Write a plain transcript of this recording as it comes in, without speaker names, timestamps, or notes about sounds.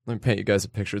Let me paint you guys a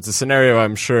picture. It's a scenario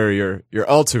I'm sure you're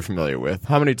all too familiar with.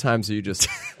 How many times have you just...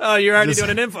 Oh, you're already doing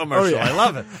an infomercial. Oh, yeah. I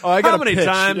love it. Oh, I got How a many pitch.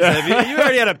 times Yeah. have you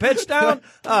already had a pitch down?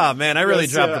 Oh, man, I really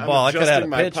Yes, dropped the ball. I could have had a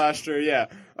my pitch. posture, yeah.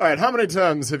 All right, how many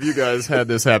times have you guys had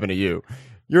this happen to you?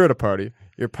 You're at a party.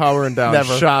 You're powering down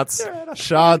Never.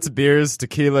 shots, beers,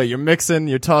 tequila. You're mixing,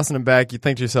 you're tossing them back. You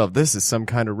think to yourself, this is some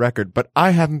kind of record, but I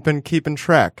haven't been keeping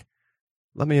track.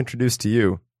 Let me introduce to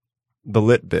you the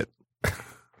Lit Bit.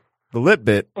 The Lit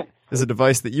Bit is a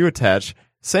device that you attach,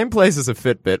 same place as a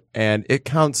Fitbit, and it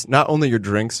counts not only your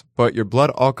drinks, but your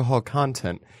blood alcohol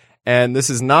content. And this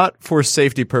is not for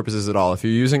safety purposes at all. If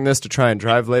you're using this to try and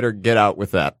drive later, get out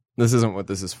with that. This isn't what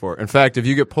this is for. In fact, if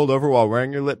you get pulled over while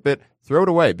wearing your Lit Bit, throw it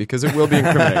away because it will be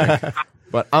incriminating.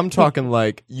 But I'm talking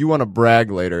like you want to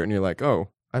brag later and you're like, oh,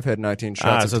 I've had 19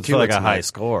 shots of So it's tequila like a tonight. high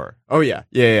score. Oh, yeah.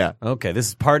 Yeah. Okay, this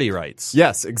is party rights.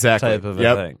 Yes, exactly. Type of a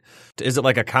Yep. thing. Is it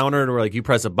like a counter where like you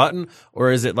press a button,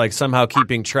 or is it like somehow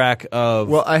keeping track of?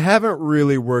 Well, I haven't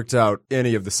really worked out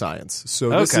any of the science, so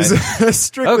this Okay. is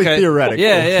strictly theoretical.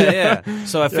 Yeah.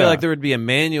 So I feel Yeah. like there would be a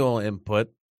manual input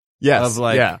Yes. of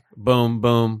like yeah. boom,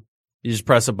 boom. You just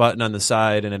press a button on the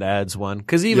side and it adds one.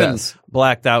 Because even Yes.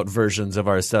 blacked out versions of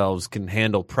ourselves can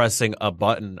handle pressing a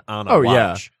button on a Oh, yeah.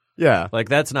 watch. Yeah. Like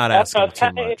that's not asking too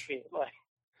kinda much. iffy. Like,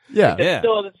 Yeah. Yeah.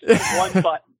 still, it's just one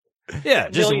button. Yeah,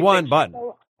 just Million one things. button.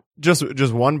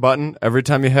 Just one button every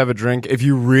time you have a drink. If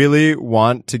you really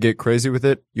want to get crazy with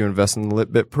it, you invest in the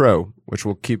Litbit Pro, which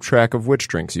will keep track of which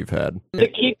drinks you've had. To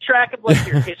keep track of like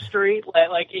your history,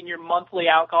 like in your monthly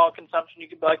alcohol consumption, you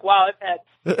could be like, "Wow, I've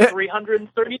had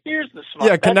 330 beers this month."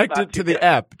 Yeah, That's connect not it to too the good.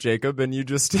 app, Jacob, and you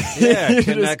just Yeah, you it just-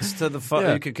 connects to the phone.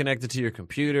 yeah. You could connect it to your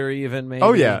computer even maybe.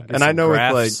 Oh yeah, Get and I some know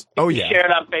graphs. with like You share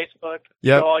it on Facebook.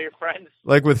 Yep. To all your friends.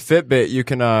 like with Fitbit, you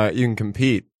can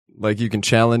compete. Like you can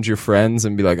challenge your friends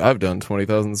and be like, I've done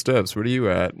 20,000 steps. Where are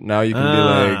you at? Now you can be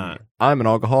Ah. like, I'm an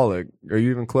alcoholic. Are you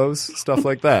even close? Stuff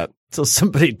like that. Till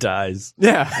somebody dies.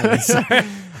 Yeah.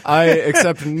 I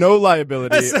accept no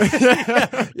liability.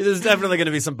 There's definitely going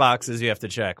to be some boxes you have to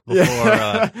check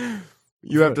before.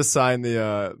 You have to sign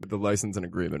the license and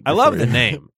agreement. I love before the you-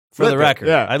 name. For the Fitbit, record,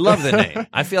 yeah. I love the name.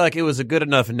 I feel like it was a good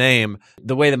enough name.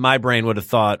 The way that my brain would have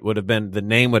thought would have been the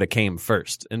name would have came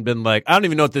first and been like, I don't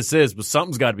even know what this is, but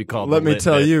something's got to be called. Let the me Lit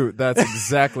tell Bit. you, that's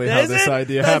exactly how Is this it?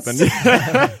 idea That's-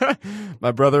 happened.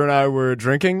 My brother and I were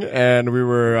drinking, and we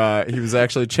were. He was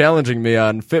actually challenging me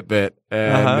on Fitbit,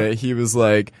 and he was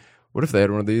like, "What if they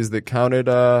had one of these that counted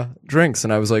drinks?"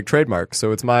 And I was like, "Trademark."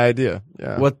 So it's my idea.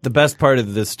 Yeah. What the best part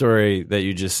of the story that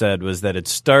you just said was that it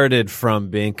started from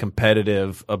being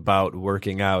competitive about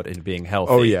working out and being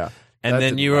healthy. Oh yeah. And That then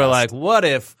didn't you were last. like, what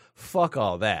if, fuck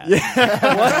all that?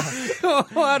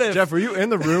 What if, Jeff, were you in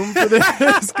the room for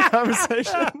this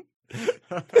conversation?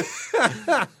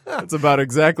 That's about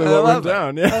exactly what went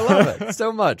down. Yeah. I love it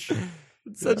so much.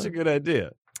 It's such a good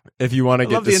idea. If you want to I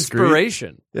get love the discreet,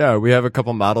 inspiration. yeah, we have a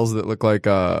couple models that look like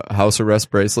house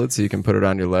arrest bracelets, so you can put it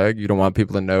on your leg. You don't want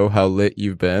people to know how lit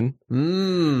you've been.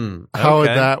 How would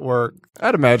okay. that work?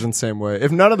 I'd imagine same way.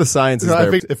 If none of the science is I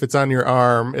there, think if it's on your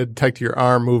arm, it'd detect your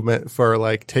arm movement for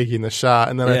like taking the shot.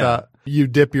 And then I Yeah. thought you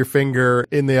dip your finger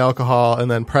in the alcohol and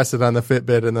then press it on the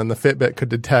Fitbit, and then the Fitbit could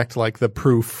detect like the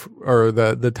proof or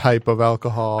the type of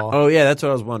alcohol. Oh, yeah, that's what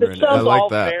I was It wondering. sounds like all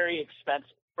that. very expensive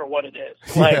for what it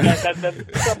is. Like that sounds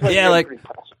like Yeah, very like-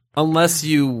 impressive. Unless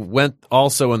you went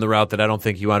also in the route that I don't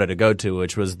think you wanted to go to,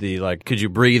 which was the like, could you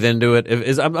breathe into it?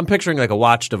 I'm picturing like a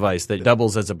watch device that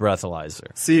doubles as a breathalyzer.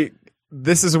 see,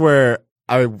 this is where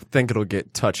I think it'll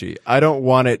get touchy. I don't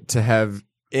want it to have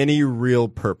any real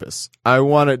purpose. I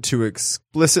want it to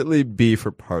explicitly be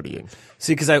for partying.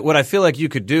 See, because what I feel like you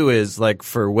could do is like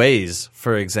for Waze,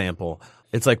 for example,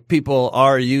 it's like people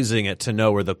are using it to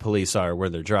know where the police are, where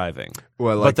they're driving.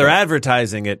 Well, I like but they're that.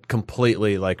 advertising it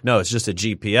completely like, no, it's just a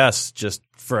GPS just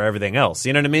for everything else.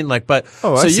 You know what I mean? Like, but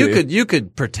Oh, I so see. you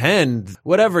could pretend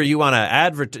whatever you want to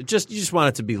advertise. You just want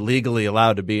it to be legally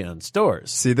allowed to be on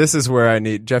stores. See, this is where I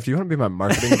need Jeff. You want to be my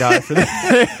marketing guy for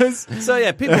this? So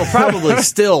yeah, people probably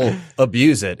still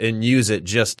abuse it and use it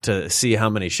just to see how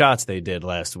many shots they did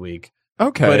last week.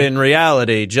 Okay, But in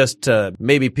reality, just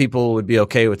maybe people would be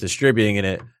okay with distributing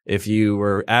it if you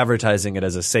were advertising it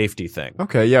as a safety thing.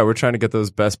 okay, yeah, we're trying to get those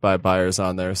Best Buy buyers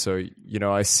on there. So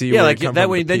I see. Yeah, where like you come that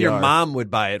from way, with the then your PR. mom would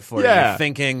buy it for Yeah. you,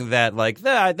 thinking that like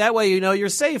that way you're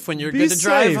safe when you're Be good to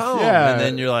drive safe, home. yeah. And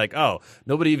then you're like, oh,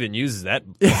 nobody even uses that,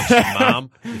 bullshit, mom.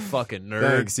 You fucking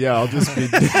nerd. Thanks. Yeah, I'll just be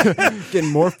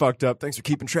getting more fucked up. Thanks for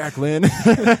keeping track, Lynn.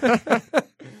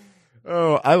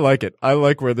 Oh, I like it. I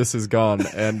like where this has gone.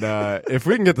 And if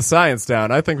we can get the science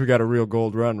down, I think we got a real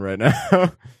gold run right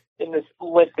now. In this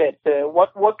lit bit,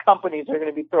 what companies are going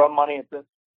to be throwing money at this?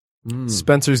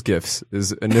 Spencer's Gifts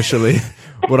is initially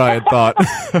what I had thought.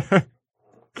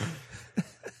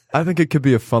 I think it could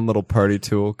be a fun little party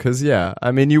tool because,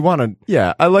 I mean, you want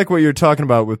to, I like what you're talking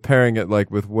about with pairing it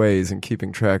like with Waze and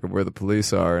keeping track of where the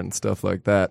police are and stuff like that.